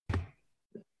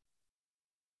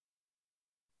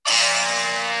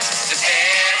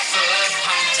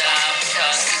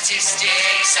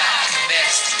statistics are the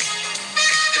best.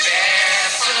 The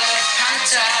barefoot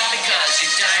punter, because you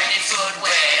don't need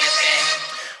footwear to bet.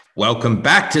 Welcome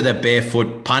back to the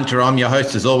Barefoot Punter. I'm your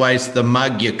host, as always, the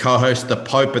Mug, your co-host, the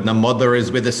Pope, and the Modeler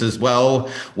is with us as well.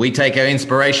 We take our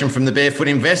inspiration from the Barefoot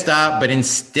Investor, but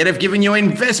instead of giving you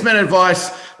investment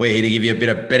advice, we're here to give you a bit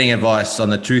of betting advice on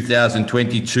the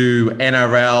 2022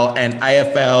 NRL and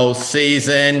AFL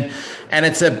season. And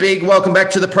it's a big welcome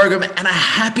back to the program and a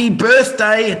happy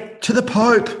birthday to the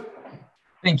Pope.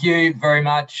 Thank you very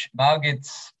much, Mug.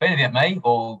 It's been about me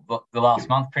all the last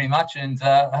month pretty much, and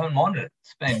I haven't minded it.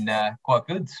 It's been quite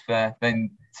good. It's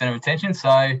been centre of attention. So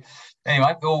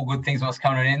anyway, all good things must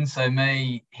come to an end. So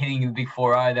me hitting the big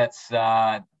 4-0, that's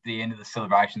the end of the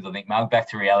celebrations, I think, Mug. Back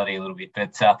to reality a little bit.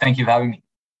 But thank you for having me.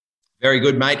 Very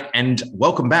good, mate. And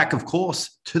welcome back, of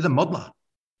course, to the Modeler.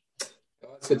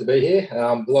 It's good to be here.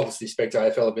 We'll obviously speak to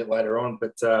AFL a bit later on.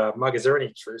 But Mug, is there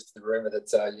any truth to the rumour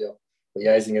that you're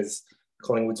liaising as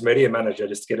Collingwood's media manager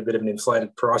just to get a bit of an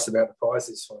inflated price about the pies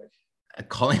this week? A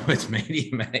Collingwood's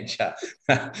media manager?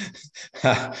 No.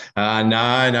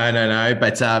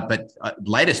 But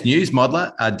latest news,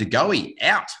 Modeler, DeGoey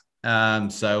out.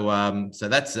 So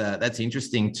that's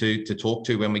interesting to talk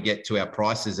to when we get to our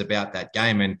prices about that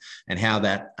game and how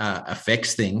that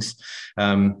affects things.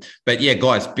 But yeah,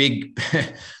 guys, big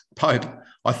Pope.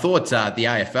 I thought the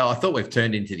AFL, I thought we've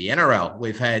turned into the NRL.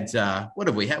 We've had, what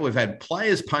have we had? We've had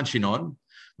players punching on.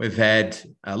 We've had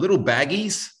little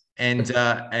baggies, and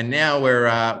now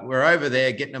we're over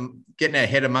there getting our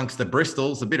head amongst the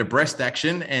Bristols, a bit of breast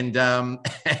action, and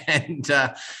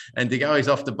DeGoey's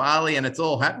off to Bali, and it's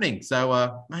all happening.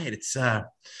 So, mate, it's the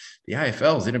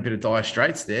AFL's in a bit of dire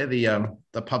straits there.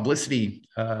 The publicity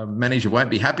manager won't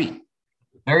be happy.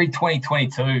 Very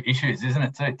 2022 issues, isn't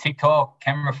it? So TikTok,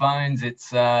 camera phones,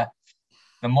 it's the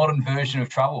modern version of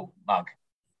trouble, Mug.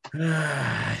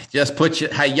 Just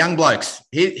hey, young blokes,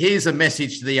 here's a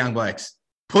message to the young blokes.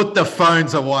 Put the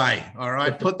phones away, all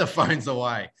right? Put the phones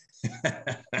away.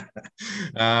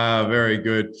 Very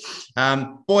good.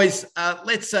 Boys,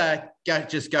 let's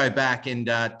go back and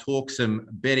talk some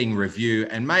betting review,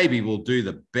 and maybe we'll do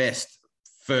the best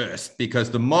first because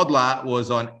the Modeler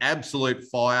was on absolute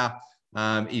fire.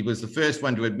 He was the first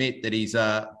one to admit that he's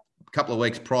a couple of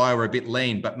weeks prior were a bit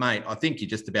lean. But, mate, I think you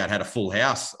just about had a full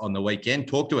house on the weekend.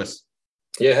 Talk to us.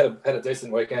 Yeah, had a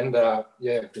decent weekend.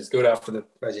 It was good after,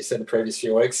 as you said, the previous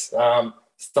few weeks.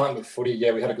 Starting with footy,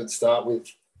 we had a good start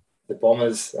with the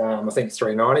Bombers. I think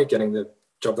 390, getting the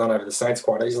job done over the Saints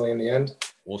quite easily in the end.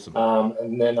 Awesome.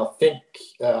 And then I think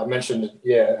I mentioned,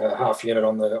 a half unit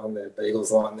on the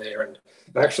Eagles line there, and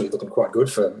actually looking quite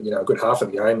good for, a good half of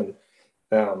the game. And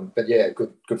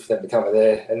good for them to cover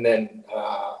there. And then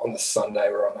on the Sunday,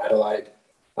 we're on Adelaide.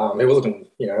 They were looking,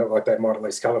 like they might at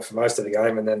least cover for most of the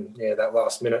game. And then, that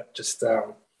last minute just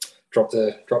dropped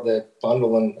their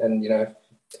bundle and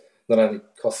not only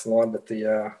cost the line, but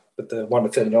the 1 to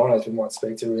 39, as we might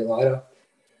speak to a bit later.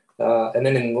 And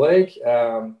then in the league,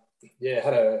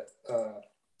 had a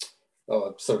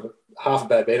sort of half a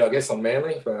bad bet, I guess, on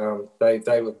Manly.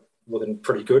 They were looking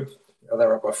pretty good. They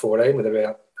were up by 14 with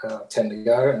about 10 to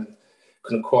go and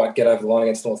couldn't quite get over the line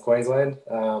against North Queensland.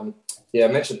 I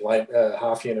mentioned late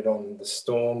half unit on the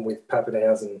Storm with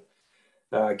Pappenhausen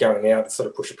going out to sort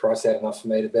of push the price out enough for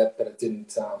me to bet, but it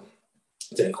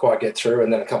didn't quite get through.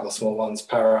 And then a couple of small ones,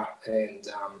 Para and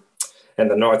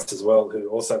the Knights as well, who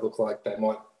also look like they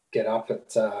might get up at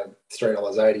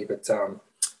 $3.80, but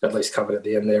at least covered at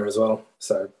the end there as well.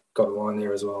 So got a line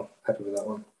there as well. Happy with that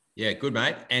one. Yeah, good,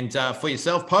 mate. And for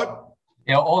yourself, Pope?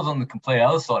 Yeah, I was on the complete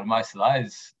other side of most of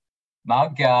those.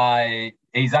 Mug,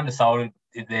 he's undersold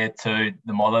it there to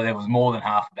the Modeler. There was more than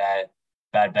half a bad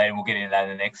bet, and we'll get into that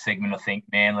in the next segment. I think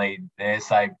Manly there.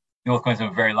 So North Queensland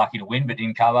were very lucky to win, but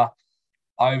didn't cover.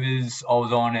 Overs, I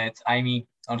was on at Amy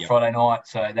on Friday night,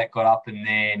 so that got up, and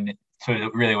then two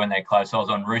that really went that close. I was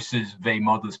on Roosters v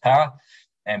Modelers Para,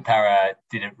 and Para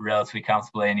did it relatively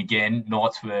comfortably. And again,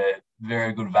 Knights were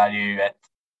very good value at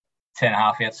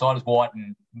 10.5 outsiders.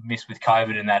 Whiten missed with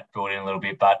COVID, and that brought in a little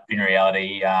bit. But in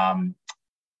reality,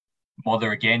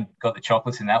 Modeler again got the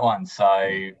chocolates in that one,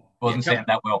 so wasn't sounding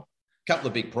that well. Couple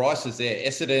of big prices there: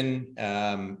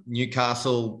 Essendon,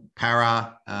 Newcastle,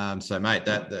 Para. So, mate,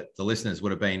 that the listeners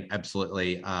would have been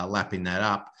absolutely lapping that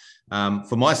up.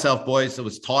 For myself, boys, it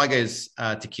was Tigers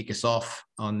to kick us off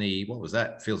on the, what was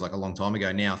that? Feels like a long time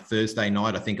ago now. Thursday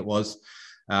night, I think it was.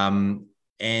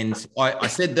 And I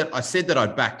said that I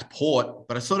backed Port,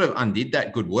 but I sort of undid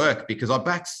that good work because I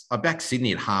backed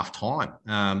Sydney at half time.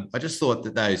 I just thought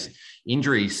that those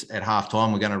injuries at half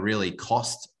time were going to really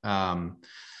cost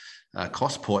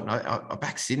Cossport, and I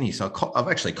backed Sydney, so I've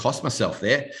actually cost myself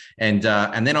there. And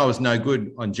then I was no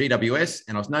good on GWS,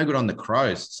 and I was no good on the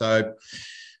Crows. So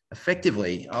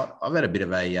effectively, I've had a bit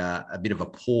of a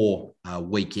poor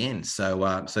weekend. So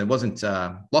it wasn't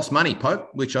lost money, Pope,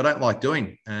 which I don't like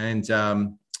doing, and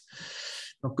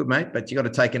not good, mate. But you got to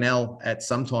take an L at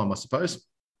some time, I suppose.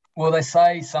 Well, they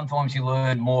say sometimes you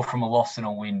learn more from a loss than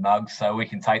a win, Mug. So we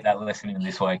can take that lesson in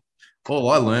this week. All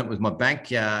I learned was my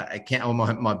bank account, or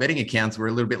my betting accounts were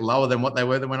a little bit lower than what they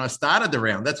were when I started the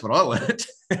round. That's what I learned.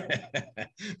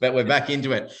 But we're back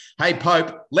into it. Hey,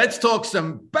 Pope, let's talk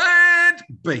some bad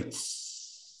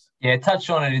beats. Yeah, touched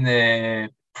on it in the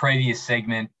previous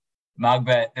segment, Mug,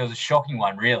 but there was a shocking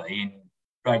one, really, in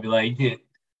Rugby League.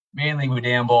 Manly were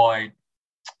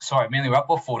up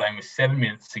by 14 with 7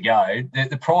 minutes to go.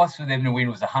 The price for them to win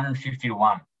was 150 to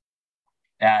 1.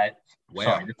 Wow.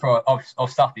 Sorry, I've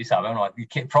stuffed this up.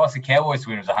 The price of Cowboys to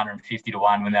win was 150 to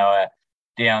 1 when they were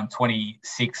down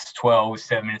 26-12 with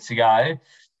 7 minutes to go.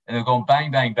 And they've gone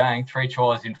bang, bang, bang, 3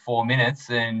 tries in 4 minutes.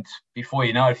 And before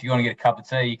you know it, if you're going to get a cup of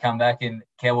tea, you come back and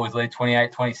Cowboys lead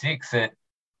 28-26 at,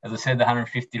 as I said, the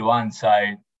 150 to 1. So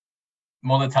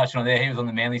Moller touched on there. He was on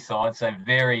the Manly side. So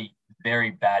very,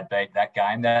 very bad beat that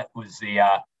game. That was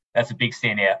that's a big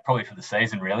standout probably for the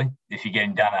season, really, if you're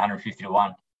getting done 150 to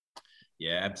 1.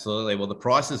 Yeah, absolutely. Well, the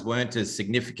prices weren't as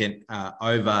significant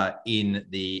over in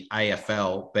the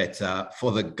AFL, but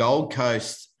for the Gold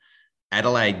Coast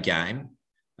Adelaide game,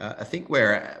 I think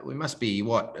we must be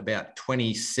about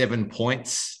 27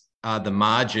 points the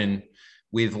margin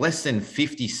with less than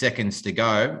 50 seconds to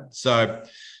go. So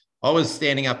I was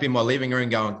standing up in my living room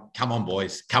going, come on,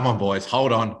 boys,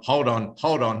 hold on.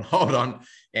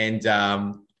 And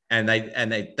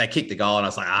they kicked the goal, and I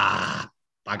was like,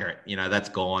 bugger it, that's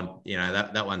gone.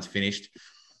 That one's finished.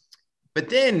 But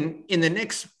then in the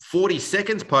next 40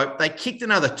 seconds, Pope, they kicked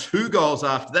another 2 goals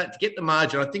after that to get the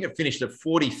margin. I think it finished at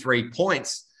 43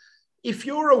 points. If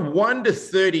you're a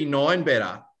 1-39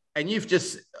 better and you've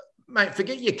just, mate,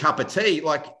 forget your cup of tea,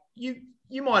 like you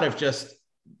might have just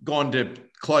gone to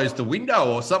close the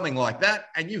window or something like that,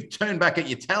 and you've turned back at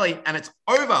your tally and it's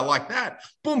over like that.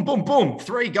 Boom, boom, boom,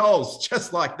 3 goals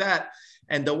just like that.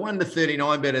 And the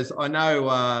 1-39 betters, I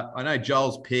know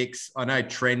Joel's picks, I know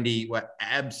Trendy were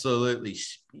absolutely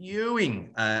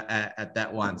spewing at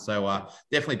that one. So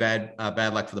definitely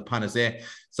bad luck for the punters there.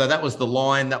 So that was the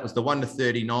line. That was the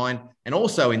 1-39. And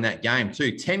also in that game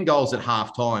too, 10 goals at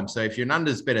halftime. So if you're an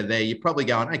unders better there, you're probably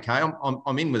going, okay,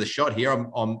 I'm in with a shot here.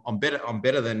 I'm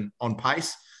better than on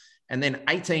pace. And then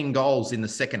 18 goals in the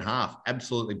second half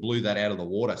absolutely blew that out of the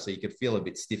water. So you could feel a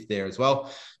bit stiff there as well.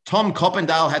 Tom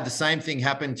Coppendale had the same thing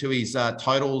happen to his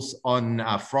totals on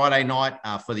Friday night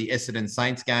for the Essendon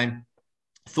Saints game.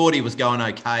 Thought he was going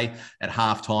okay at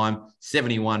halftime,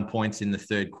 71 points in the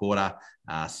third quarter.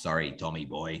 Sorry, Tommy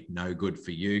boy, no good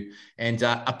for you. And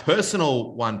a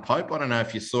personal one, Pope, I don't know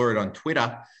if you saw it on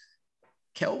Twitter.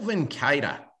 Kelvin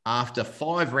Cater, after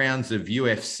 5 rounds of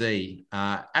UFC,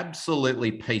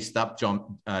 absolutely pieced up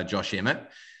Josh Emmett.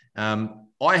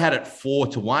 I had it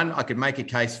 4-1. I could make a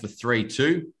case for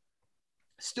 3-2.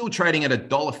 Still trading at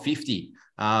 $1.50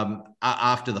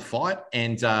 after the fight.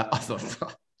 And I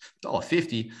thought,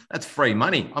 $1.50, that's free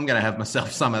money. I'm going to have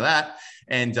myself some of that.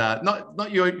 And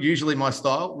not usually my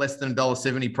style, less than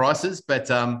 $1.70 prices, but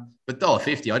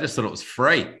 $1.50, I just thought it was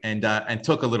free and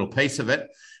took a little piece of it.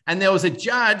 And there was a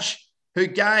judge who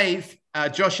gave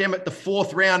Josh Emmett the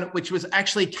 4th round, which was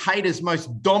actually Cater's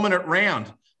most dominant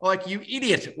round. Like, you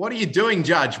idiot. What are you doing,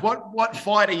 Judge? What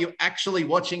fight are you actually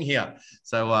watching here?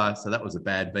 So that was a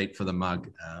bad beat for the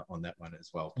Mug on that one as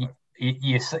well.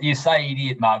 You say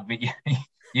idiot, Mug, but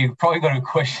you probably got to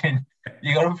question.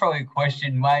 You got to probably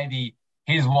question maybe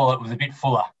his wallet was a bit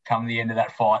fuller come the end of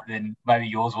that fight than maybe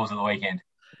yours was at the weekend.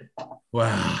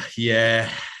 Well, yeah,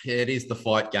 it is the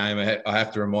fight game. I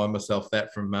have to remind myself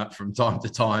that from time to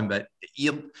time. But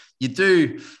you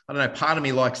do, I don't know, part of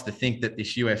me likes to think that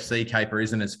this UFC caper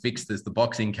isn't as fixed as the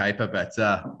boxing caper. But,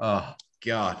 oh,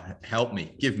 God, help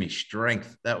me. Give me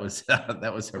strength. That was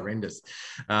horrendous.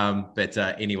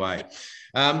 Anyway.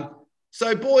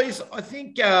 So, boys, I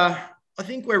think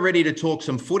we're ready to talk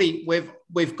some footy.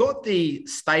 We've got the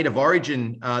state of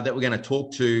origin that we're going to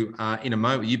talk to in a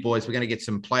moment with you boys. We're going to get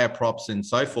some player props and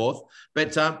so forth,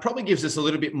 but probably gives us a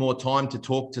little bit more time to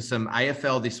talk to some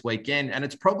AFL this weekend. And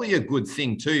it's probably a good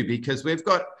thing too, because we've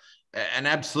got an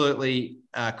absolutely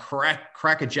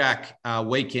crackerjack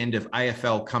weekend of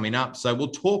AFL coming up. So we'll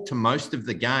talk to most of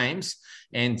the games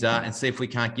and see if we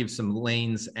can't give some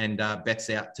leans and bets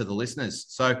out to the listeners.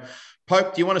 So,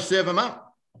 Pope, do you want to serve them up?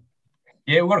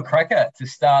 Yeah, we've got a cracker to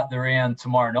start the round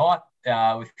tomorrow night.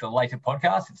 with the later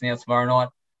podcast. It's now tomorrow night,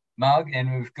 Mug,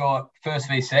 and we've got first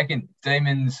v second,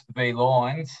 Demons v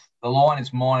Lions. The line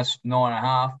is minus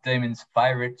 9.5. Demons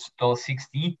favourites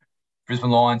 $1.60.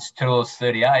 Brisbane Lions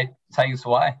 $2.38. Take us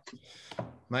away,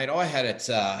 mate. I had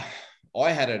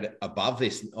it above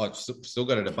this. I've still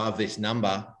got it above this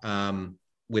number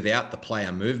without the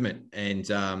player movement, and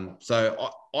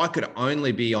so I could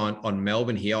only be on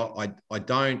Melbourne here. I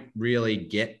don't really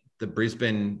get the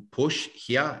Brisbane push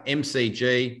here.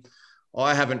 MCG,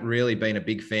 I haven't really been a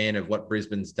big fan of what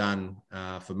Brisbane's done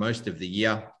for most of the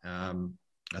year.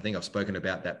 I think I've spoken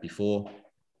about that before.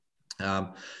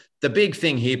 The big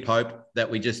thing here, Pope,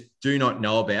 that we just do not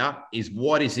know about is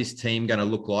what is this team going to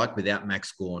look like without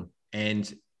Max Gawn?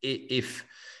 And if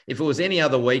it was any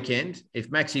other weekend,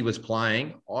 if Maxi was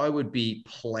playing, I would be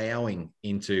ploughing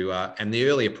into, and the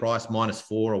earlier price, -4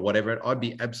 or whatever, I'd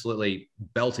be absolutely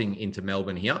belting into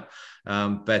Melbourne here.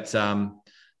 But I'm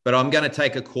going to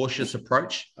take a cautious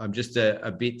approach. I'm just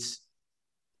a bit,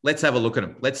 let's have a look at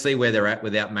them. Let's see where they're at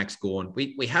without Max Gawn.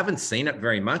 We haven't seen it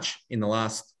very much in the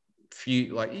last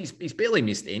few, like he's barely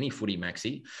missed any footy,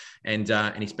 Maxi, and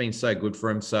he's been so good for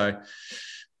him. So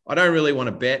I don't really want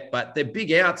to bet, but they're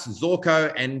big outs.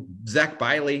 Zorko and Zach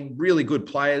Bailey, really good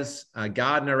players.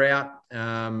 Gardner out.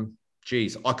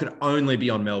 I could only be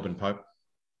on Melbourne, Pope.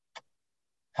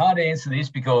 Hard to answer this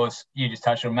because you just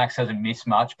touched on Max hasn't missed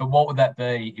much, but what would that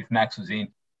be if Max was in?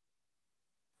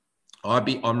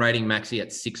 I'm rating Maxi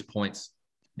at 6 points.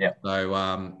 Yeah.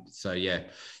 So yeah,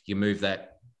 you move that.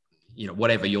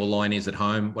 Whatever your line is at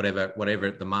home,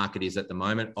 whatever the market is at the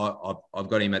moment, I've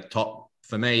got him at top.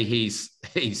 For me, he's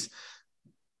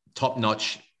top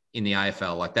notch in the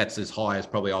AFL. Like that's as high as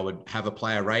probably I would have a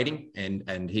player rating,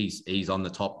 and he's on the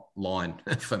top line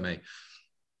for me.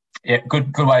 Yeah,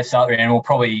 good way to start there, and we'll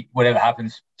probably, whatever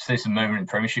happens, see some movement in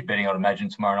premiership betting, I'd imagine,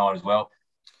 tomorrow night as well.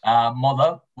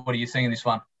 Modler, what are you seeing in this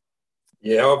one?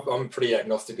 Yeah, I'm pretty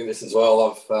agnostic in this as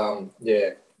well. I've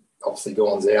obviously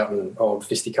Gawn's out and old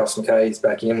Fisticuffs McKay's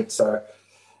back in. So,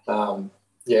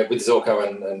 with Zorko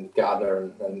and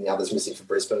Gardner and the others missing for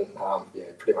Brisbane,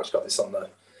 pretty much got this on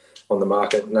the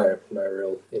market. No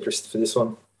real interest for this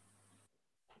one.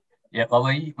 Yeah,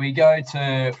 lovely. We go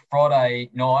to Friday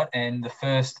night and the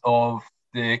first of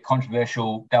the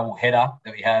controversial double header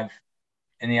that we have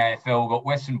in the AFL. We've got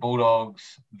Western Bulldogs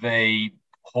v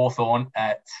Hawthorn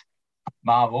at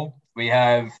Marvel. We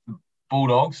have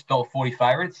Bulldogs, $1.40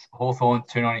 favourites, Hawthorn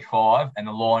 $2.95, and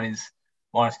the line is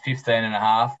minus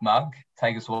 15.5. Mug,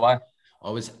 take us away. I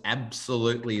was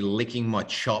absolutely licking my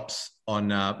chops on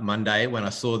Monday when I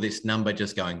saw this number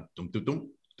just going dum dum dum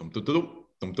dum dum dum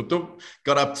dum dum dum.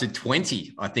 Got up to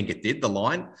 20, I think it did, the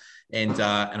line, and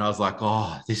I was like,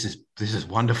 oh, this is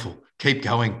wonderful. Keep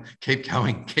going,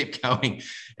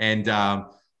 and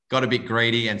got a bit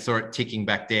greedy and saw it ticking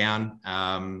back down.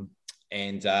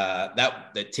 And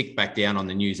that ticked back down on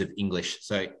the news of English.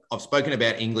 So I've spoken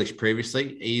about English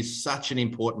previously. He's such an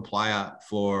important player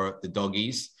for the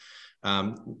Doggies.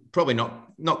 Probably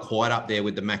not quite up there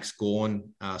with the Max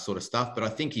Gawn sort of stuff, but I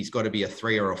think he's got to be a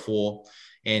 3 or a 4.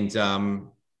 And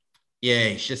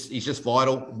he's just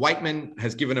vital. Waitman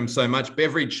has given him so much.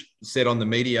 Beveridge said on the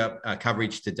media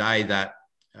coverage today that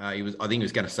I think he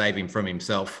was going to save him from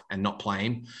himself and not play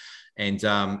him. And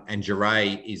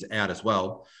Jarray is out as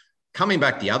well. Coming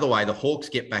back the other way, the Hawks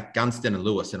get back Gunston and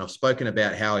Lewis. And I've spoken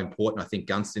about how important I think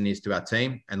Gunston is to our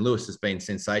team. And Lewis has been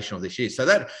sensational this year. So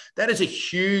that is a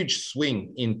huge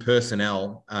swing in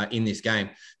personnel in this game.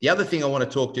 The other thing I want to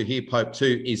talk to here, Pope,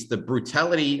 too, is the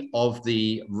brutality of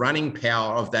the running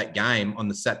power of that game on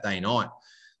the Saturday night.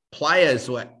 Players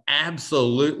were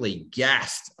absolutely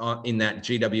gassed in that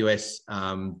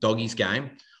GWS Doggies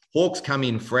game. Hawks come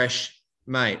in fresh.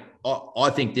 Mate,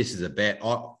 I think this is a bet.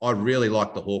 I really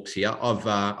like the Hawks here.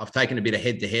 I've taken a bit of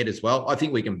head-to-head as well. I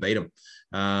think we can beat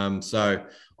them. So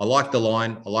I like the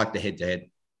line. I like the head-to-head.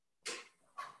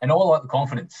 And I like the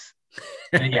confidence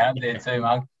that you have there too,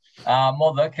 Mug.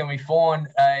 Mother, can we find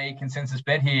a consensus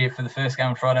bet here for the first game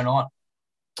on Friday night?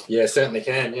 Yeah, certainly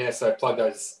can. Yeah, so plug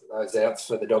those outs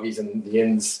for the Doggies and the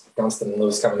ends. Gunston and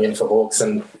Lewis coming in for Hawks.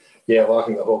 And,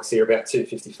 liking the Hawks here about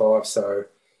 255. So,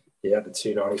 the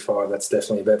 295, that's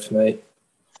definitely a bet for me.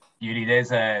 Beauty.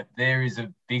 There is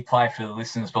a big play for the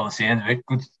listeners by the sound of it.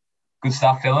 Good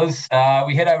stuff, fellas.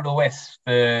 We head over to the West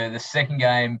for the second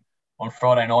game on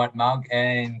Friday night, Mug.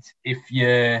 And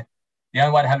the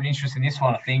only way to have an interest in this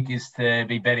one, I think, is to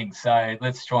be betting. So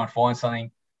let's try and find something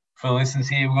for the listeners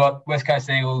here. We've got West Coast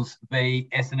Eagles v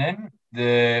Essendon.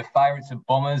 The favourites are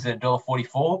Bombers at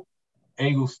 $1.44.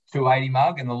 Eagles 280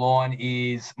 mug, and the line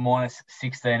is minus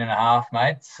 16.5,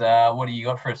 mates. What do you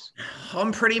got for us?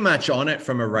 I'm pretty much on it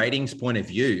from a ratings point of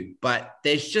view, but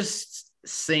there's just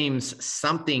seems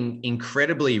something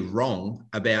incredibly wrong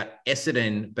about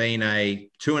Essendon being a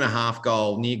 2.5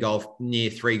 goal, near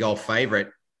 3 goal favourite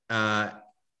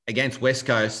against West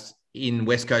Coast in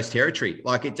West Coast territory.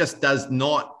 Like, it just does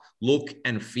not look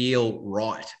and feel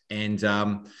right. And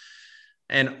I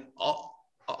think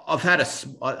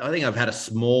I've had a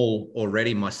small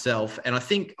already myself, and I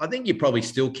think you probably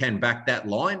still can back that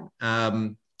line.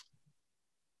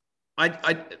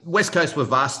 West Coast were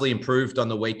vastly improved on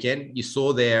the weekend. You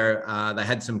saw there they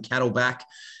had some cattle back,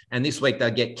 and this week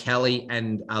they'll get Kelly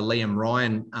and Liam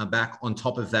Ryan back on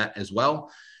top of that as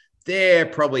well. They're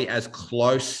probably as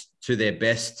close to their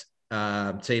best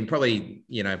team. Probably,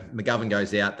 McGovern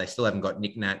goes out. They still haven't got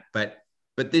Nick Nat, but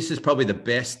this is probably the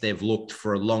best they've looked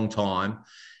for a long time.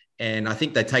 And I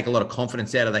think they take a lot of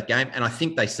confidence out of that game. And I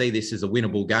think they see this as a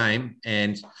winnable game.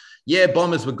 And yeah,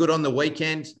 Bombers were good on the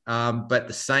weekend, but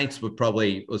the Saints it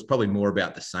was probably more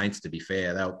about the Saints, to be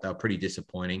fair. They were pretty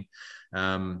disappointing.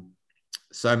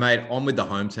 So, mate, I'm with the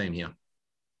home team here.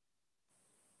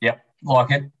 Yep,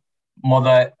 like it.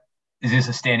 Mother, is this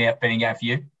a standout betting game for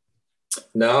you?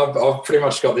 No, I've pretty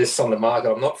much got this on the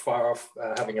market. I'm not far off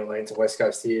having a lean to West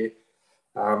Coast here.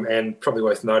 And probably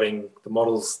worth noting, the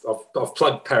models, I've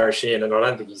plugged Parrish in, and I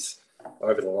don't think he's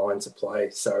over the line to play.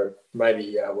 So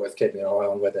maybe worth keeping an eye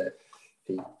on whether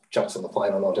he jumps on the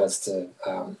plane or not as to,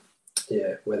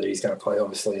 whether he's going to play,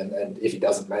 obviously. And if he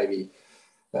doesn't, maybe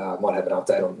might have an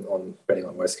update on betting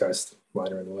on West Coast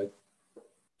later in the week.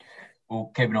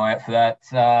 We'll keep an eye out for that.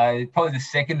 Probably the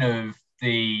second of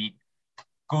the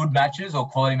good matches or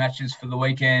quality matches for the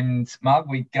weekend, Mug.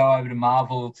 We go over to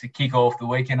Marvel to kick off the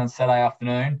weekend on Saturday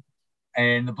afternoon.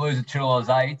 And the Blues are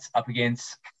 $2.08 up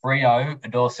against Freo,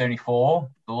 $1.74.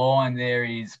 The line there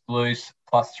is Blues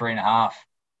plus 3.5.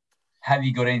 Have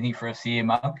you got anything for us here,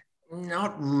 Mug?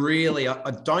 Not really.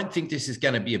 I don't think this is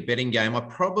going to be a betting game. I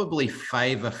probably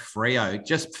favour Freo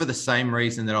just for the same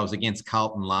reason that I was against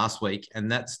Carlton last week.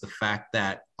 And that's the fact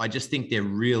that I just think they're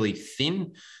really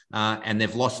thin and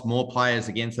they've lost more players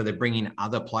again. So they're bringing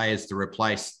other players to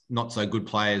replace not so good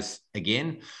players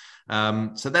again.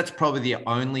 So that's probably the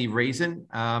only reason.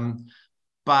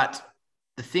 But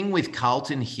the thing with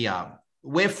Carlton here,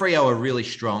 where Freo are really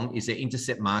strong is their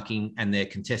intercept marking and their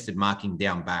contested marking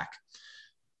down back.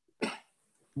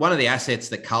 One of the assets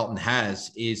that Carlton has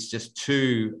is just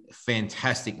two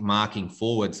fantastic marking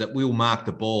forwards that will mark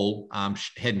the ball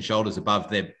head and shoulders above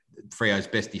their Freo's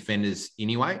best defenders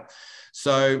anyway.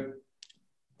 So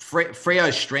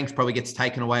Freo's strength probably gets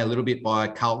taken away a little bit by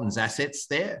Carlton's assets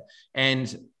there.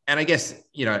 And I guess,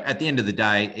 at the end of the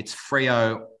day, it's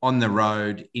Freo on the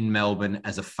road in Melbourne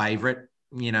as a favourite.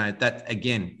 That,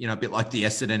 again, a bit like the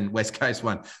Essendon West Coast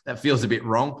one, that feels a bit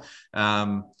wrong.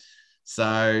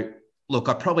 So, look,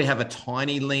 I probably have a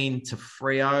tiny lean to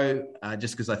Freo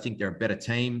just because I think they're a better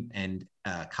team and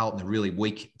Carlton are really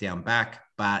weak down back,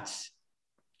 but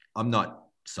I'm not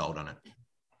sold on it.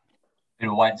 Bit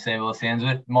of wait and see what sounds of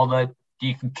it. Mother, do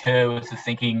you concur with the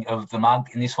thinking of the Mug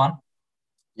in this one?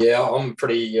 Yeah, I'm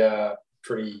pretty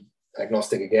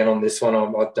agnostic again on this one.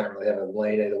 I don't really have a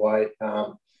lean either way,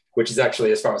 which is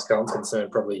actually, as far as Carlton's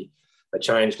concerned, probably a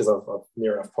change because I've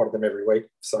near enough potted them every week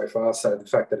so far. So the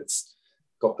fact that it's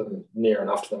got them near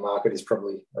enough to the market is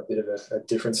probably a bit of a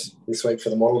difference this week for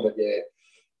the model. But yeah,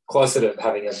 closer to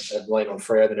having a lean on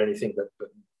Freo than anything, but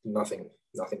nothing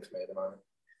for me at the moment.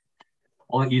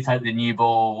 I'll let you take the new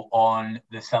ball on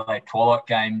the Saturday twilight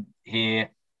game here.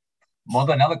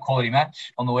 Mother, another quality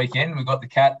match on the weekend. We've got the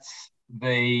Cats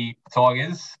v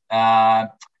Tigers.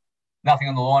 Nothing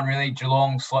on the line really.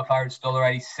 Geelong slot favourites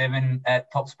 $1.87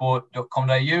 at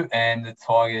topsport.com.au and the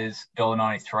Tigers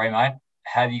 $1.93, mate.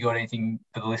 Have you got anything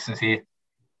for the listeners here?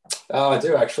 I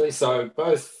do actually. So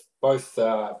both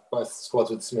squads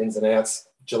with some ins and outs.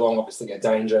 Geelong obviously get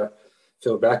danger,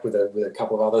 filled back with a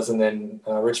couple of others, and then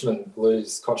Richmond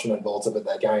lose Cotchman and Bolter, but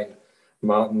they gain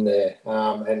Martin there.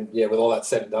 And yeah, with all that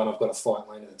said and done, I've got a slight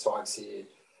lean to the Tigers here.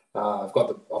 I've got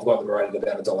them rated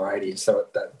about $1.80, so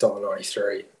at that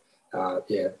 $1.93,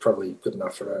 probably good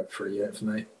enough for a unit for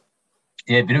me.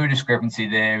 Yeah, a bit of a discrepancy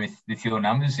there with your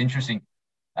numbers. Interesting.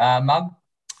 Mug,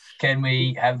 can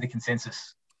we have the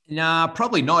consensus? Nah,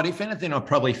 probably not. If anything, I'd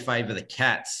probably favour the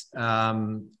Cats.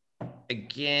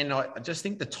 Again, I just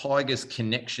think the Tigers'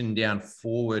 connection down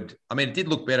forward, I mean, it did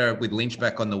look better with Lynch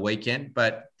back on the weekend,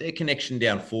 but their connection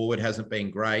down forward hasn't been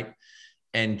great.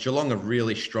 And Geelong are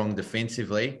really strong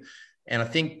defensively. And I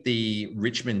think the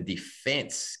Richmond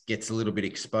defence gets a little bit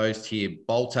exposed here.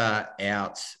 Bolter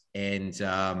out and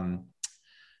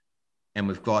and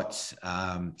we've got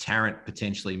Tarrant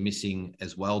potentially missing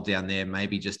as well down there.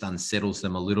 Maybe just unsettles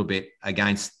them a little bit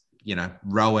against,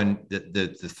 Rowan.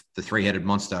 The three-headed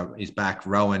monster is back.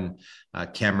 Rowan,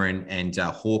 Cameron, and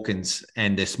Hawkins,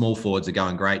 and their small forwards are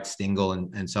going great. Stingle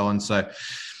and so on. So,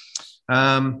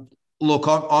 look,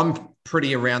 I'm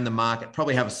pretty around the market.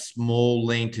 Probably have a small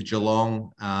lean to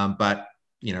Geelong, but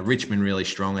Richmond really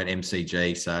strong at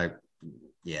MCG. So,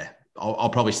 yeah. I'll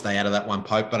probably stay out of that one,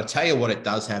 Pope. But I tell you what, it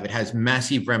does have. It has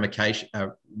massive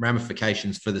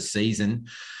ramifications for the season.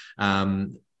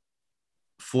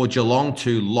 For Geelong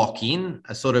to lock in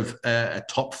a sort of a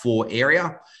top 4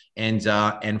 area,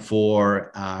 and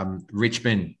for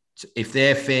Richmond, if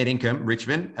they're fair income,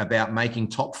 Richmond, about making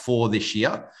top 4 this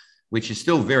year, which is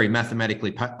still very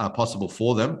mathematically possible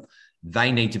for them,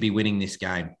 they need to be winning this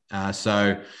game.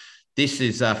 So this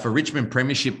is for Richmond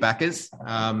premiership backers.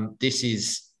 This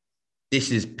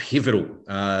is pivotal,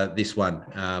 this one,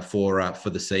 for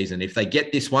the season. If they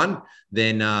get this one,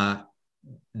 then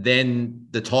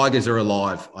the Tigers are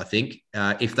alive, I think.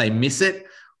 If they miss it,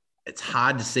 it's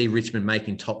hard to see Richmond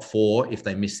making top 4 if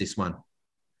they miss this one.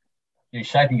 Yeah,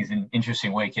 shaping is an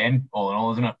interesting weekend, all in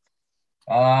all, isn't it?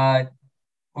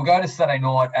 We'll go to Saturday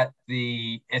night at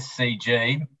the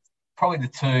SCG. Probably the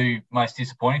 2 most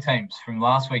disappointing teams from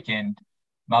last weekend,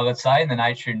 I'd say, in the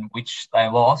nature in which they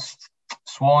lost.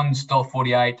 Swans,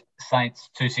 $1.48, Saints,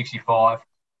 $2.65,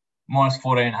 minus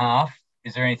 14.5.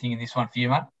 Is there anything in this one for you,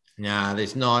 mate? No,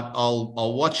 there's not.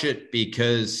 I'll watch it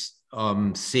because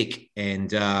I'm sick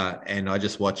and I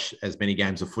just watch as many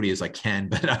games of footy as I can.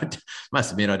 But I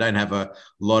must admit, I don't have a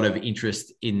lot of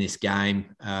interest in this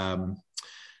game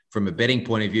from a betting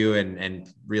point of view,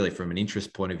 and really from an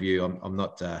interest point of view. I'm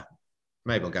not.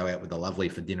 Maybe I'll go out with the lovely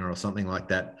for dinner or something like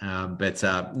that. But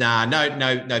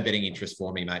no betting interest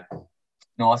for me, mate.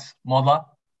 Nice. Modler,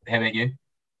 how about you?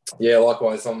 Yeah,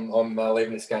 likewise. I'm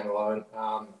leaving this game alone.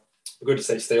 Good to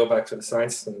see Steele back for the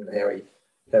Saints and how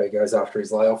he goes after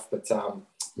his layoff. But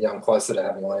I'm closer to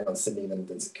having a lean on Sydney than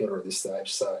St Kilda at this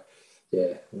stage. So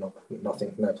yeah, no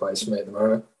place for me at the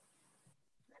moment.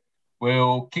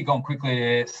 We'll kick on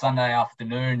quickly to Sunday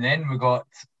afternoon. Then we've got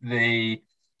the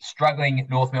struggling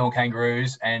North Melbourne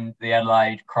Kangaroos and the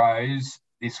Adelaide Crows.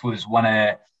 This was one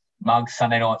of Mug's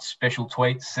Sunday night special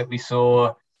tweets that we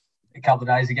saw a couple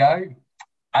of days ago.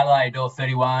 Adelaide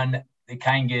 $1.31, the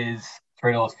Kangas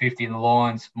 $3.50, and the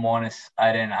Lions minus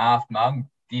 18.5. Mug,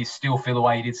 do you still feel the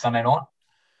way you did Sunday night?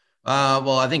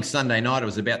 Well, I think Sunday night it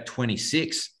was about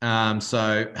 26.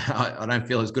 So I don't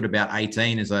feel as good about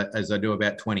 18 as I do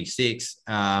about 26.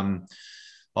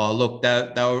 Look,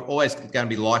 they were always going to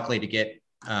be likely to get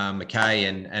McKay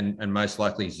and most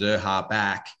likely Zerha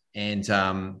back, and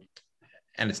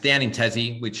it's down in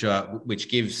Tassie, which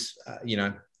gives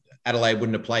Adelaide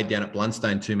wouldn't have played down at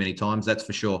Blundstone too many times, that's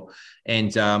for sure.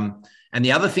 And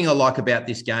the other thing I like about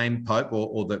this game, Pope,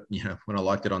 or when I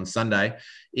liked it on Sunday,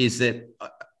 is that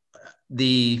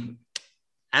the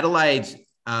Adelaide,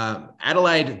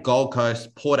 Gold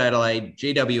Coast, Port Adelaide,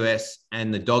 GWS,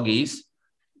 and the Doggies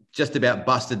just about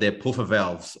busted their puffer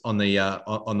valves on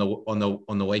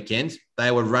the weekend.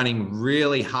 They were running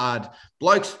really hard.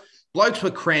 Blokes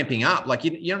were cramping up. Like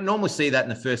you don't normally see that in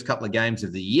the first couple of games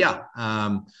of the year.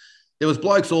 There was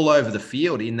blokes all over the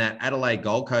field in that Adelaide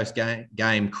Gold Coast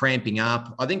game cramping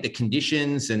up. I think the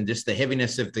conditions and just the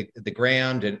heaviness of the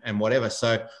ground and whatever.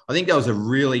 So I think that was a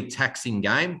really taxing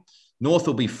game. North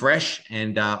will be fresh,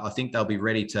 and I think they'll be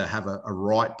ready to have a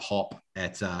right pop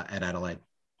at Adelaide.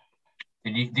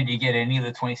 Did you get any of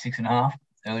the 26.5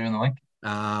 earlier in the week?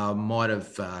 Might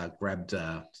have grabbed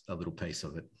a little piece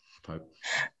of it, Pope.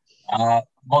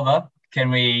 Mother,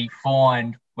 can we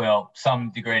find,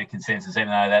 some degree of consensus, even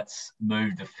though that's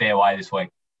moved a fair way this week?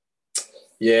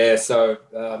 Yeah, so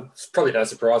it's probably no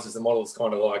surprises. The model's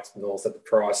kind of like North at the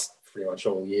price pretty much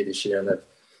all year this year, and they've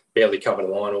barely covered a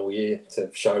line all year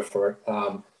to show for it.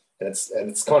 And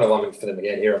it's kind of lumping for them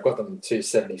again here. I've got them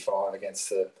 275 against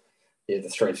the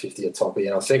 350 at Toppy.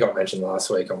 And I think I mentioned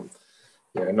last week I'm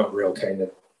not real keen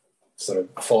to sort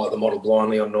of follow the model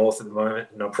blindly on North at the moment.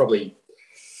 And I'll probably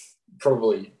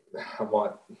I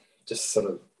might just sort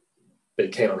of be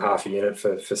keen on half a unit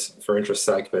for interest's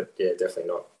sake, but yeah, definitely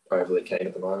not overly keen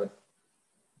at the moment.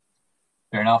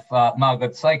 Fair enough. Mark,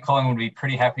 I'd say Collingwood would be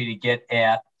pretty happy to get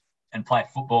out and play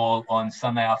football on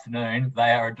Sunday afternoon.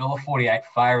 They are $1.48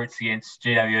 favourites against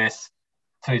GWS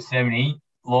 270,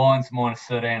 Lions minus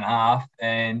 13.5,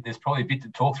 and there's probably a bit to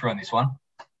talk through on this one.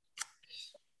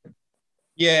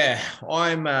 Yeah,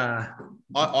 I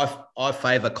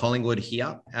favour Collingwood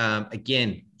here.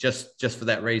 Again, just for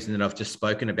that reason that I've just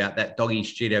spoken about, that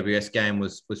Doggies GWS game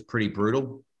was pretty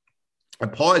brutal.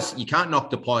 And Pies, you can't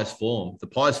knock the Pies form. The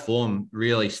Pies form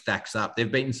really stacks up.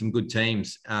 They've beaten some good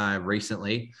teams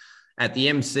recently. At the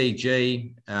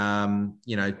MCG,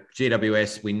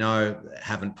 GWS, we know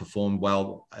haven't performed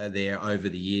well there over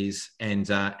the years. And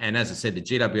as I said, the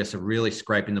GWS are really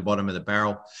scraping the bottom of the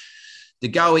barrel. The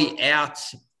Goey out,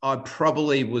 I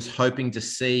probably was hoping to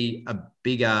see a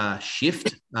bigger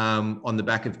shift on the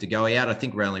back of De Goey out. I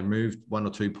think we only moved 1 or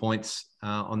 2 points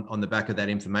on the back of that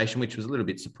information, which was a little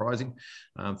bit surprising.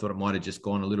 Thought it might have just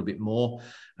gone a little bit more.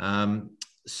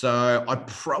 So I'd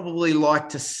probably like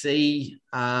to see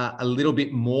a little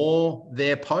bit more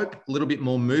there, Pope, a little bit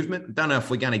more movement. Don't know if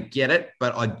we're going to get it,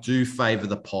 but I do favour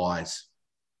the Pies.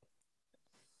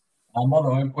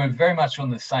 We're very much on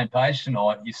the same page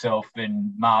tonight, yourself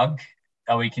and Mug.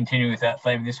 Are we continuing with that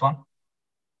theme in this one?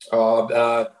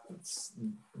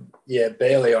 Yeah,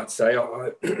 barely, I'd say.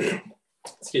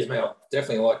 Excuse me, I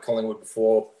definitely like Collingwood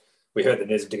before we heard the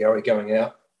news of De Goey going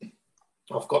out.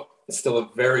 I've got still a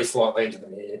very slight lean to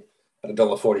them here at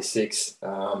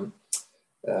 $1.46.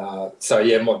 So,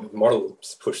 yeah, my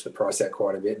model's pushed the price out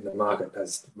quite a bit, and the market,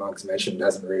 as Mug's mentioned,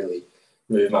 hasn't really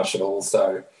moved much at all.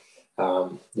 So,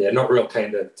 not real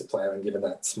keen to play on given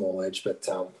that small edge, but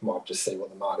might just see what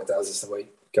the market does as the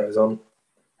week goes on.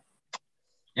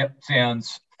 Yep,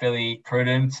 sounds fairly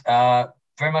prudent.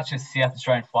 Very much a South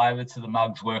Australian flavour to the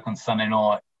Mugs' work on Sunday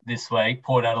night this week.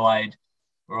 Port Adelaide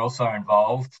were also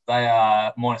involved. They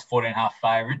are minus 14.5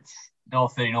 favourites,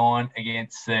 $1.39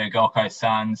 against the Gold Coast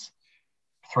Suns,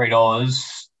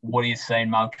 $3. What are you seeing,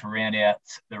 Mug, to round out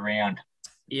the round?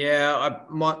 Yeah,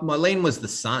 my lean was the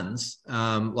Suns.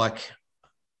 I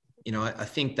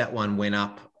think that one went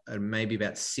up maybe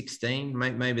about 16.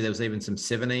 Maybe there was even some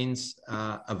 17s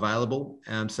available.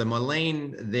 So my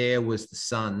lean there was the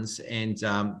Suns, and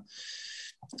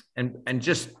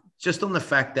just on the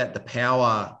fact that the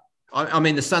power. I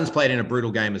mean, the Suns played in a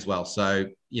brutal game as well. So,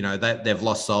 they've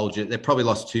lost soldiers. They've probably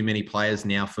lost too many players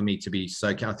now for me to be so.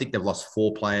 I think they've lost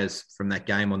 4 players from that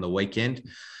game on the weekend.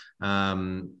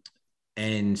 But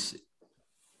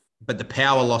the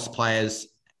power lost players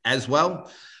as well.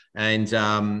 And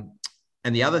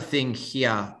the other thing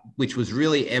here, which was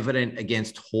really evident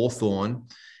against Hawthorn,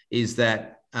 is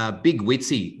that Big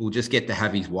Witsy will just get to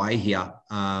have his way here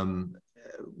in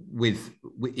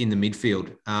the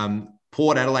midfield.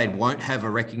 Port Adelaide won't have a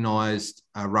recognised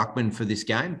ruckman for this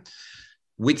game.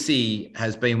 Witsy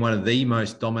has been one of the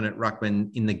most dominant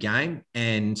ruckmen in the game,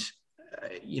 and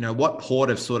what Port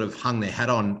have sort of hung their hat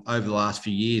on over the last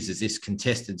few years is this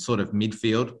contested sort of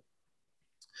midfield.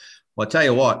 Well, I tell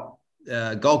you what,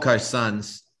 Gold Coast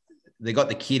Suns, they got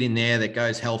the kid in there that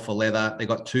goes hell for leather. They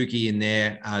got Tukey in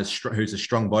there, who's a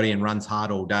strong body and runs hard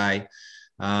all day.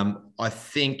 I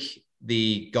think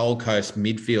the Gold Coast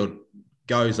midfield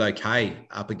goes okay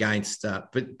up against,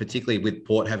 particularly with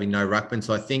Port having no ruckman.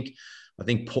 So I think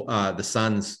the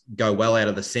Suns go well out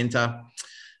of the centre.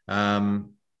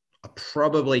 I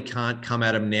probably can't come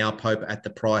at them now, Pope, at the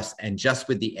price, and just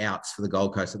with the outs for the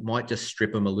Gold Coast, it might just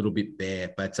strip them a little bit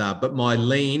bare. But my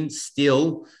lean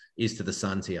still is to the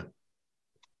Suns here.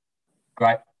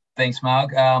 Great. Thanks,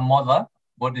 Mark. Modler,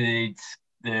 what did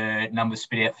the numbers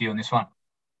spit out for you on this one?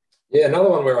 Yeah, another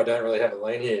one where I don't really have a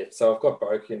lean here. So I've got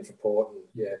Boak in for Port and,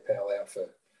 Powell out for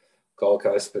Gold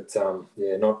Coast. But,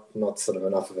 not sort of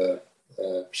enough of a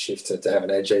shift to have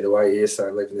an edge either way here.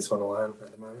 So leaving this one alone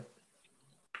at the moment.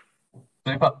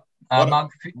 Super.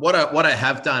 What I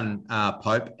have done,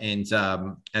 Pope, and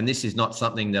this is not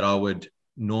something that I would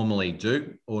normally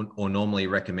do or normally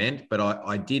recommend, but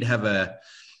I did have a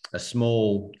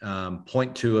small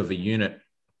 0.2 of a unit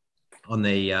on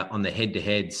the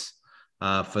head-to-heads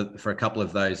for a couple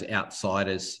of those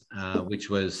outsiders, which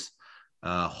was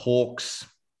Hawks,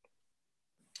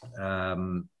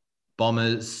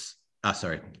 Bombers.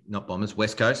 Not Bombers.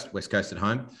 West Coast at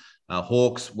home.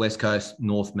 Hawks, West Coast,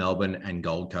 North Melbourne, and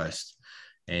Gold Coast.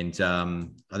 And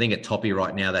I think at Toppy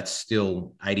right now, that's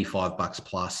still $85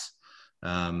 plus.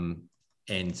 I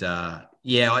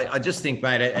just think,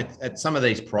 mate, at some of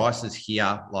these prices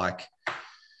here, like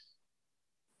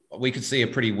we could see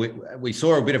we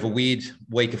saw a bit of a weird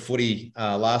week of footy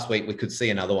last week. We could see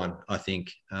another one, I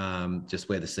think, just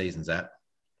where the season's at.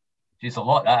 Just a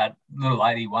lot that little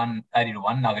 80 to 1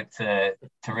 nugget to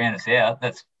round us out.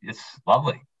 It's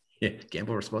lovely. Yeah,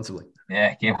 gamble responsibly.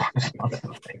 Yeah, gamble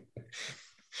responsibly.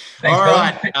 Thanks, all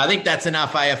right. Bill. I think that's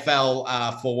enough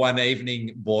AFL for one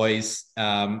evening, boys.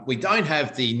 We don't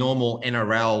have the normal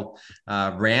NRL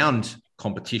round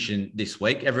competition this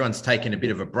week. Everyone's taken a bit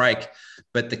of a break.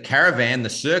 but the caravan, the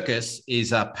circus,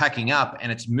 is packing up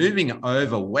and it's moving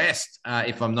over west,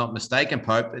 if I'm not mistaken,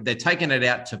 Pope. They're taking it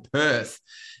out to Perth,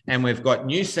 and we've got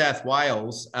New South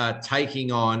Wales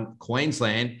taking on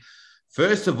Queensland.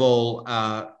 First of all,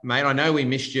 mate, I know we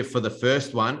missed you for the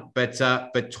first one, but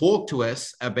talk to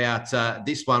us about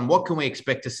this one. What can we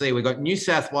expect to see? We've got New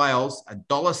South Wales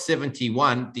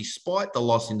 $1.71 despite the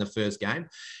loss in the first game,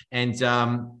 and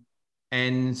your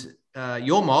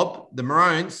mob, the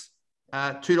Maroons,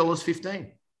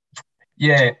 $2.15.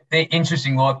 Yeah, they're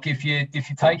interesting. Like if you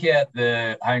take out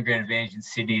the home ground advantage in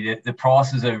Sydney, the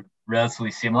prices are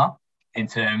relatively similar in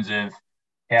terms of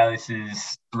how this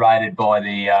is rated by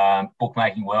the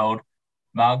bookmaking world.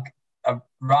 Mug, a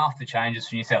raft of changes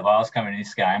for New South Wales coming in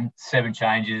this game. 7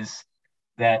 changes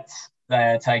that they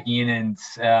are taking in and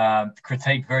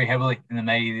critiqued very heavily in the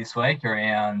media this week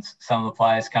around some of the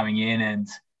players coming in and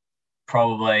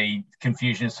probably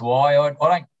confusion as to why. I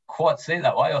don't quite see it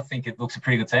that way. I think it looks a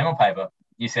pretty good team on paper,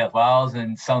 New South Wales,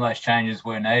 and some of those changes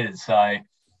were needed. So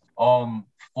I'm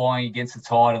flying against the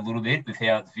tide a little bit with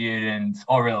how it's viewed, and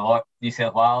I really like New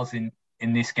South Wales in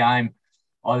this game.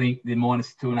 I think the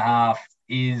 -2.5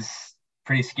 is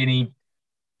pretty skinny.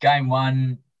 Game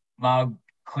 1, Mug,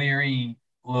 Cleary,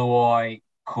 Luai,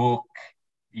 Cook,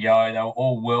 Yo, they were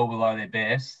all well below their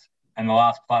best. And the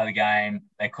last play of the game,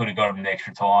 they could have got them in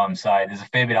extra time. So there's a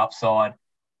fair bit upside,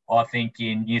 I think,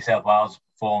 in New South Wales'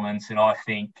 performance. And I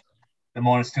think the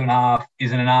 -2.5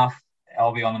 isn't enough.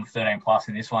 I'll be on them 13+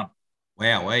 in this one.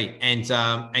 Wowee.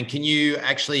 And can you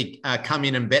actually come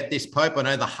in and bet this, Pope? I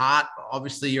know the heart,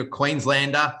 obviously you're a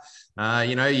Queenslander. How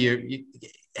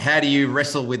do you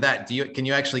wrestle with that? Can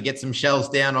you actually get some shells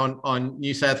down on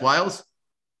New South Wales?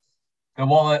 The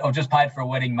wallet, I've just paid for a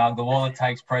wedding, Mug. The wallet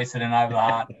takes precedent over the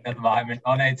heart at the moment.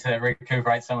 I need to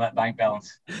recuperate some of that bank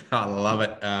balance. I love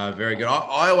it. Very good.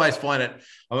 I always find it,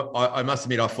 I must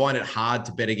admit, I find it hard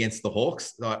to bet against the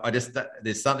Hawks.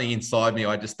 There's something inside me.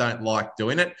 I just don't like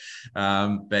doing it.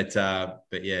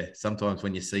 But yeah, sometimes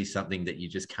when you see something that you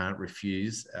just can't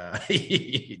refuse,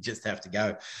 you just have to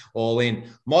go all in.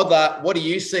 Modler, what do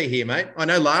you see here, mate? I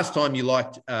know last time you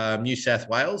liked New South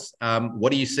Wales.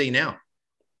 What do you see now?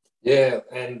 Yeah,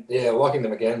 and liking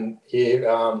them again here.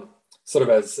 Sort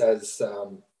of as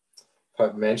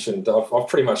Pope mentioned, I've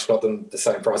pretty much got them the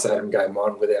same price I had them game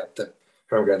 1 without the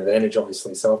home ground advantage,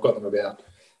 obviously. So I've got them about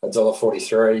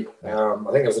 $1.43.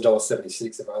 I think it was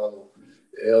 $1.76 available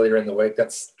earlier in the week.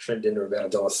 That's trended into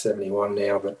about $1.71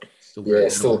 now, but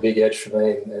still a big edge for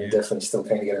me, and definitely still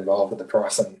keen to get involved with the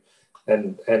price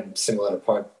and similar to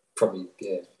Pope, probably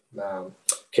keen to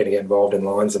get involved in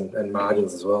lines and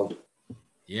margins as well.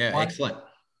 Yeah, excellent.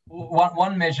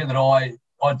 One measure that I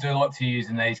do like to use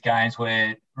in these games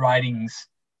where ratings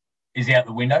is out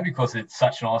the window because it's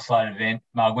such an isolated event.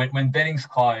 When betting's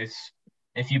close,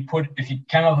 if you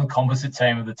come up with a composite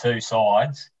team of the two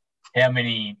sides, how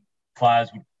many players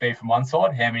would be from one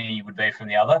side, how many would be from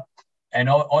the other? And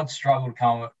I'd struggle to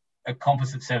come with a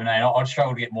composite 17. I'd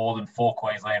struggle to get more than 4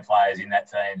 Queensland players in that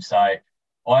team. So I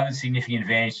have a significant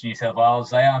advantage to New South Wales.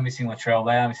 They are missing Latrell.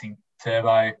 They are missing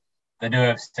Turbo. They do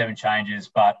have 7 changes,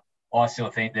 but I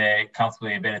still think they're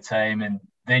comfortably a better team. And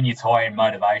then you tie in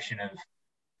motivation of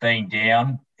being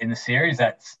down in the series.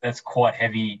 That's quite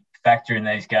heavy factor in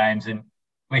these games. And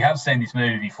we have seen this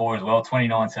movie before as well.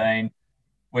 2019,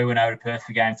 we went over to Perth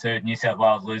for game 2, New South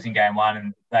Wales losing game 1,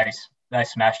 and they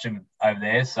smashed them over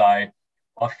there. So I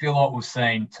feel like we've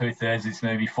seen 2/3 of this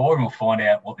movie before, and we'll find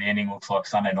out what the ending looks like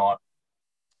Sunday night.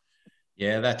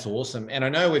 Yeah, that's awesome. And I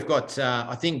know we've got,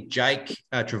 I think Jake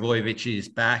Travojevic is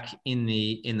back in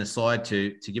the side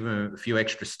to give him a few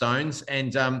extra stones.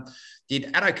 And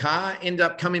did Addo-Carr end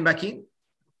up coming back in?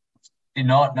 Did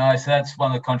not, no. So that's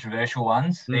one of the controversial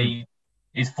ones.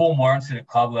 His form warrants at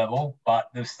club level, but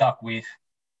they've stuck with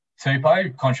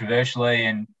Tupou controversially,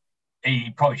 and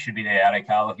he probably should be there,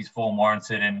 Addo-Carr, like his form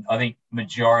warranted. And I think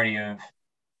majority of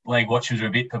league watchers are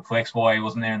a bit perplexed why he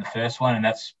wasn't there in the first one, and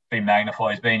that's been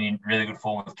magnified. He's been in really good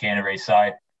form with Canterbury,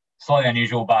 so slightly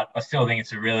unusual, but I still think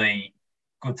it's a really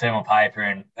good team on paper.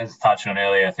 And as I touched on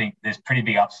earlier, I think there's pretty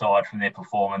big upside from their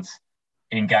performance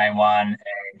in game 1. And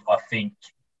I think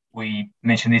we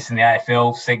mentioned this in the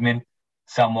AFL segment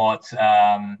somewhat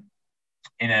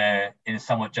in a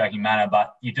somewhat joking manner,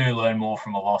 but you do learn more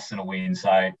from a loss than a win.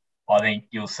 So I think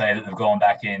you'll see that they've gone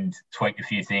back and tweaked a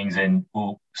few things, and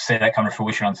we'll see that come to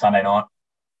fruition on Sunday night.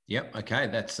 Yep. Okay.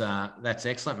 That's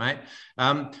excellent, mate.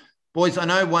 Boys, I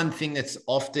know one thing that's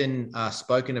often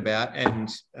spoken about, and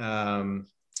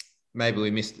maybe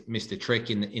we missed a trick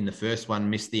in the first one,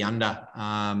 missed the under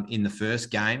in the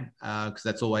first game, because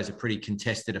that's always a pretty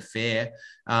contested affair.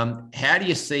 How do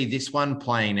you see this one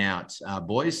playing out,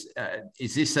 boys?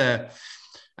 Is this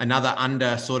another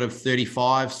under sort of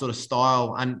 35 sort of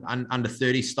style, under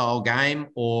 30 style game,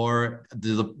 or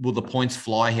will the points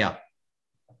fly here?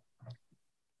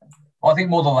 I think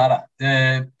more the latter.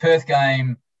 The Perth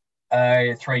game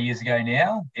 3 years ago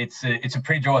now, it's a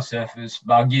pretty dry surface.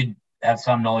 Mug, you'd have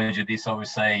some knowledge of this,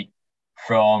 obviously,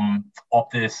 from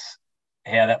Optus,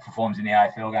 how that performs in the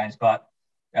AFL games. But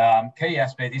key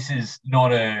aspect, this is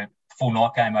not a full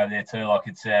night game over there too. Like,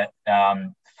 it's at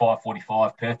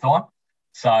 5:45 Perth time.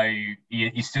 So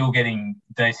you're still getting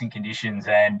decent conditions.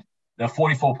 And the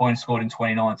 44 points scored in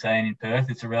 2019 in Perth,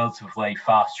 it's a relatively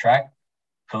fast track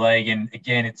for league. And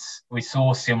again, we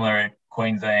saw similar at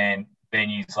Queensland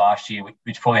venues last year,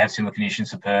 which probably have similar conditions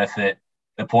to Perth, that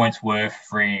the points were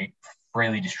freely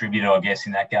distributed, I guess,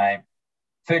 in that game.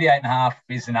 38.5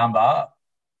 is the number.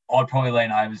 I'd probably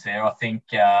lean overs there. I think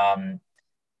for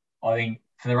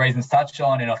the reasons touched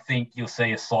on, and I think you'll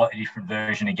see a slightly different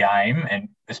version of game, and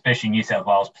especially New South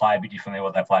Wales play a bit differently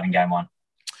what they played in game one.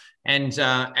 And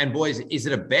boys, is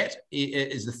it a bet?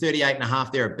 Is the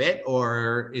 38.5 there a bet,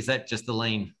 or is that just the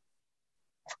lean?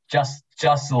 Just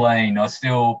the lean.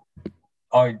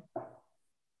 I'd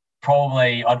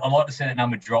like to see that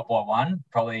number drop by one.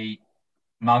 Probably,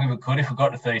 Mug, if it got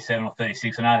to 37 or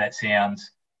 36, I know that sounds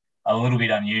a little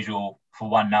bit unusual for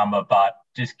one number, but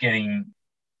just getting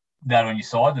that on your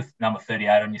side, the number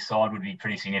 38 on your side, would be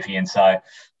pretty significant. So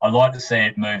I'd like to see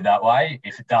it move that way.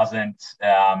 If it doesn't,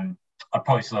 I'd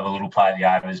probably still have a little play at the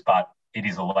overs, but it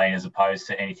is a lean as opposed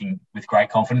to anything with great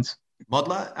confidence.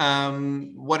 Modler,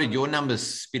 what did your numbers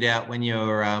spit out when you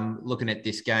were looking at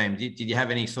this game? Did you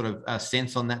have any sort of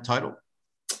sense on that total?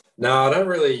 No, I don't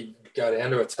really go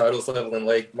down to a totals level in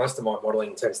league. Most of my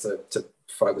modelling tends to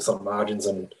focus on margins,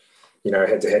 and,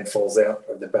 head-to-head falls out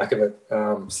of the back of it.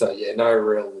 No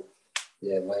real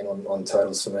lean on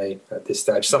totals for me at this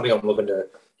stage. Something I'm looking to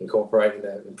incorporate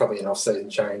in probably an off-season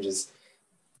change is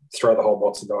throw the whole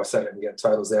box of dice at it and get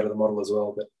totals out of the model as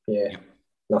well. But,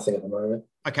 nothing at the moment.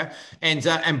 Okay.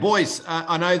 And boys,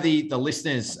 I know the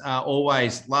listeners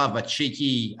always love a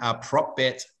cheeky prop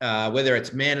bet, whether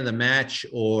it's man of the match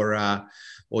or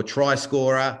try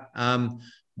scorer.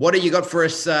 What do you got for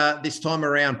us this time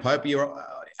around, Pope? You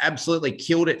absolutely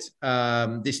killed it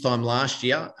this time last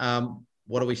year.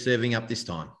 What are we serving up this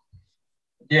time?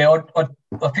 Yeah, I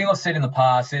think I've said in the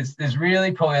past, there's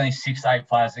really probably only 6 to 8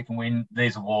 players that can win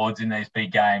these awards in these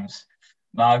big games,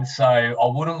 Mug. So I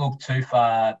wouldn't look too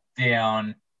far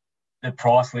down the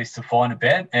price list to find a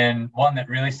bet. And one that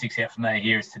really sticks out for me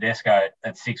here is Tedesco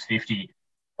at 650.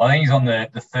 I think he's on the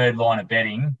third line of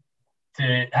betting.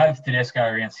 To have Tedesco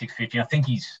around 650, I think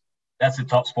that's the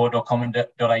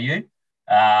topsport.com.au.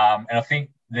 And I think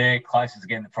they're closest to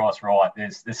getting the price right.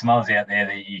 There's some others out there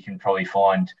that you can probably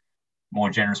find more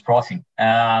generous pricing.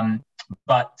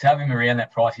 But to have him around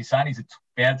that price, he's saying he's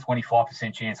about a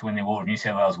 25% chance to win the award if New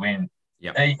South Wales win.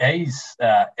 Yep. He's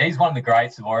one of the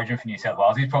greats of Origin for New South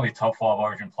Wales. He's probably a top 5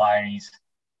 Origin player, and he's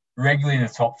regularly in the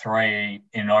top 3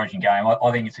 in an Origin game.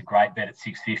 I think it's a great bet at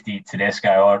 650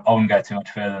 Tedesco. I wouldn't go too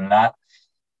much further than that.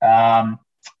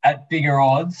 At bigger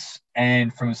odds,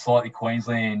 and from a slightly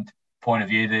Queensland point of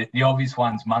view, the obvious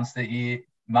one's Munster here,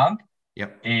 Mug.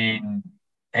 Yep.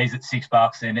 He's at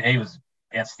 $6, and he was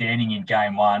outstanding in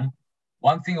game one.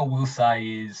 One thing I will say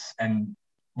is, and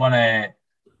one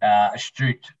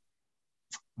astute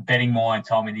betting mind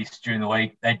told me this during the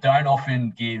week, they don't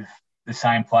often give the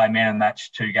same player man of the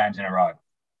match 2 games in a row.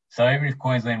 So even if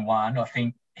Queensland won, I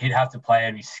think he'd have to play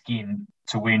out of his skin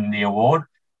to win the award.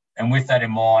 And with that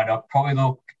in mind, I'd probably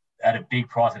look at a big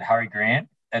price at Harry Grant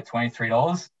at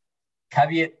 $23.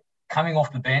 Caveat, coming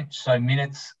off the bench, so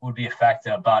minutes would be a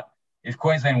factor. But if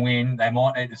Queensland win, they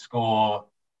might need to score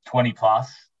 20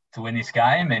 plus to win this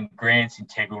game, and Grant's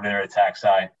integral to their attack. So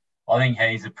I think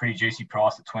he's a pretty juicy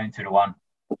price at 22 to 1.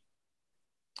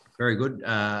 Very good,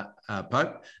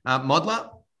 Pope. Modler?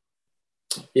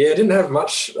 Yeah, I didn't have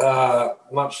much of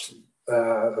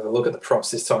a look at the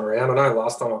props this time around. I know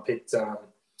last time I picked a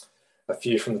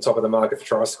few from the top of the market for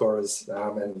try scorers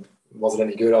and wasn't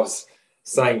any good. I was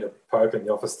saying to Pope in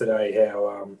the office today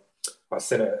how I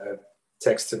sent a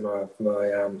text to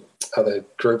my other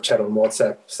group chat on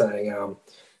WhatsApp saying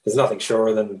there's nothing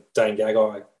surer than Dane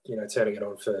Gagai, turning it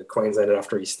on for Queensland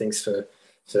after he stinks for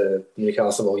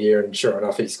Newcastle all year, and sure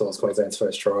enough, he scores Queensland's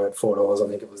first try at $4. I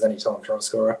think it was anytime try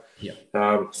scorer. Yeah.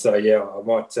 I might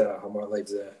leave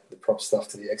the prop stuff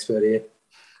to the expert here.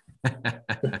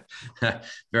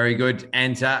 Very good.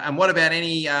 And what about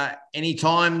any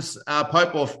times,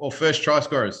 Pope, or first try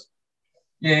scorers?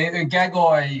 Yeah,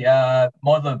 Gagai,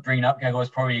 Modler bringing up Gagai is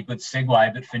probably a good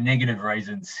segue, but for negative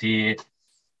reasons here.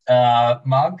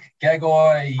 Mug,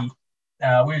 Gagai, we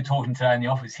were talking today in the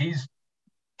office, his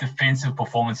defensive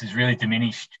performance is really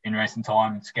diminished in recent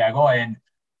times, Gagai, and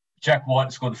Jack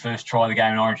White scored the first try of the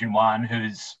game in Origin 1,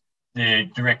 who's the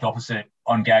direct opposite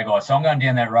on Gagai. So I'm going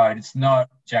down that road. It's not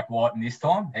Jack White this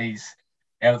time. He's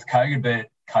out with COVID.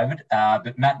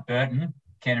 But Matt Burton,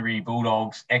 Canterbury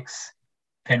Bulldogs,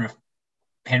 ex-Penrith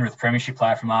Premiership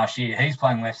player from last year, he's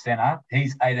playing left centre.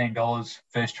 He's $18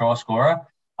 first try scorer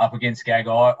up against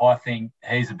Gagai. I think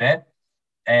he's a bet.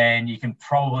 And you can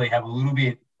probably have a little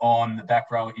bit on the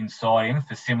back row inside him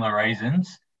for similar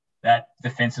reasons. That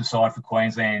defensive side for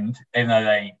Queensland, even though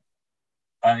they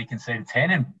only conceded 10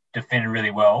 and defended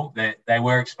really well, they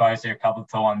were exposed there a couple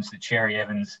of times, the Cherry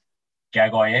Evans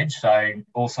Gagai edge. So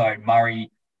also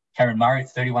Cameron Murray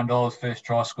at $31 first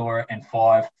try scorer and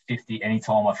 $5.50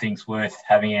 anytime, I think is worth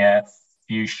having a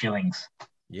few shillings.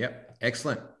 Yep.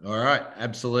 Excellent. All right.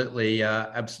 Absolutely.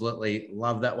 Absolutely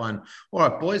love that one. All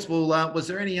right, boys. Well, was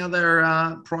there any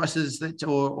other prices that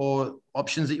or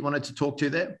options that you wanted to talk to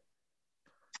there?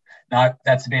 No,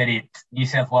 that's about it. New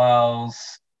South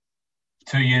Wales,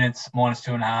 2 units,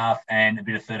 -2.5, and a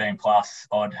bit of 13 plus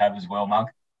I'd have as well, Mug.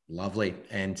 Lovely.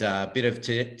 And a bit of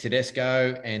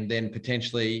Tedesco, and then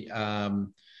potentially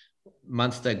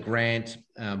Munster, Grant,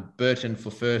 Burton for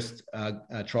first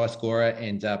try scorer,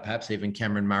 and perhaps even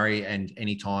Cameron Murray and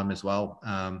any time as well.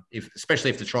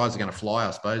 Especially if the tries are going to fly,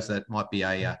 I suppose that might be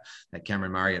that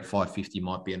Cameron Murray at $5.50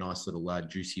 might be a nice little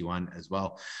juicy one as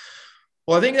well.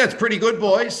 Well, I think that's pretty good,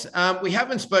 boys. We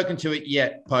haven't spoken to it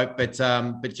yet, Pope,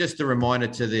 but just a reminder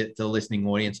to the listening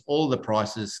audience, all the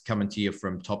prices coming to you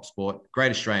from Top Sport,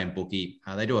 great Australian bookie.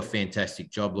 They do a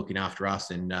fantastic job looking after us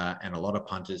and a lot of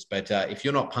punters. But if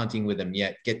you're not punting with them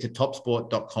yet, get to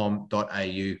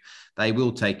topsport.com.au. They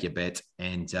will take your bet,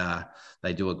 and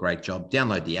they do a great job.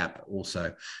 Download the app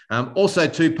also. Also,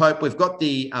 too, Pope, we've got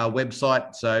the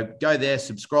website. So go there,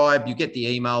 subscribe. You get the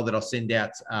email that I'll send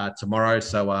out tomorrow.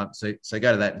 So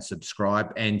go to that and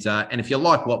subscribe. And if you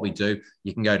like what we do,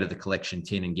 you can go to the collection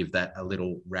tin and give that a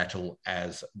little rattle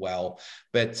as well.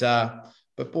 But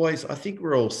boys, I think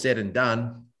we're all said and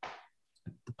done.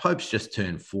 The Pope's just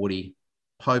turned 40.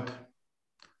 Pope,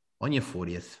 on your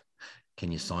 40th,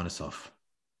 can you sign us off?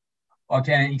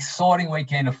 Okay, an exciting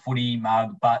weekend of footy,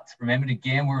 Mug, but remember to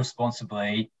gamble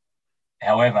responsibly.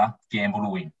 However, gamble to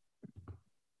win.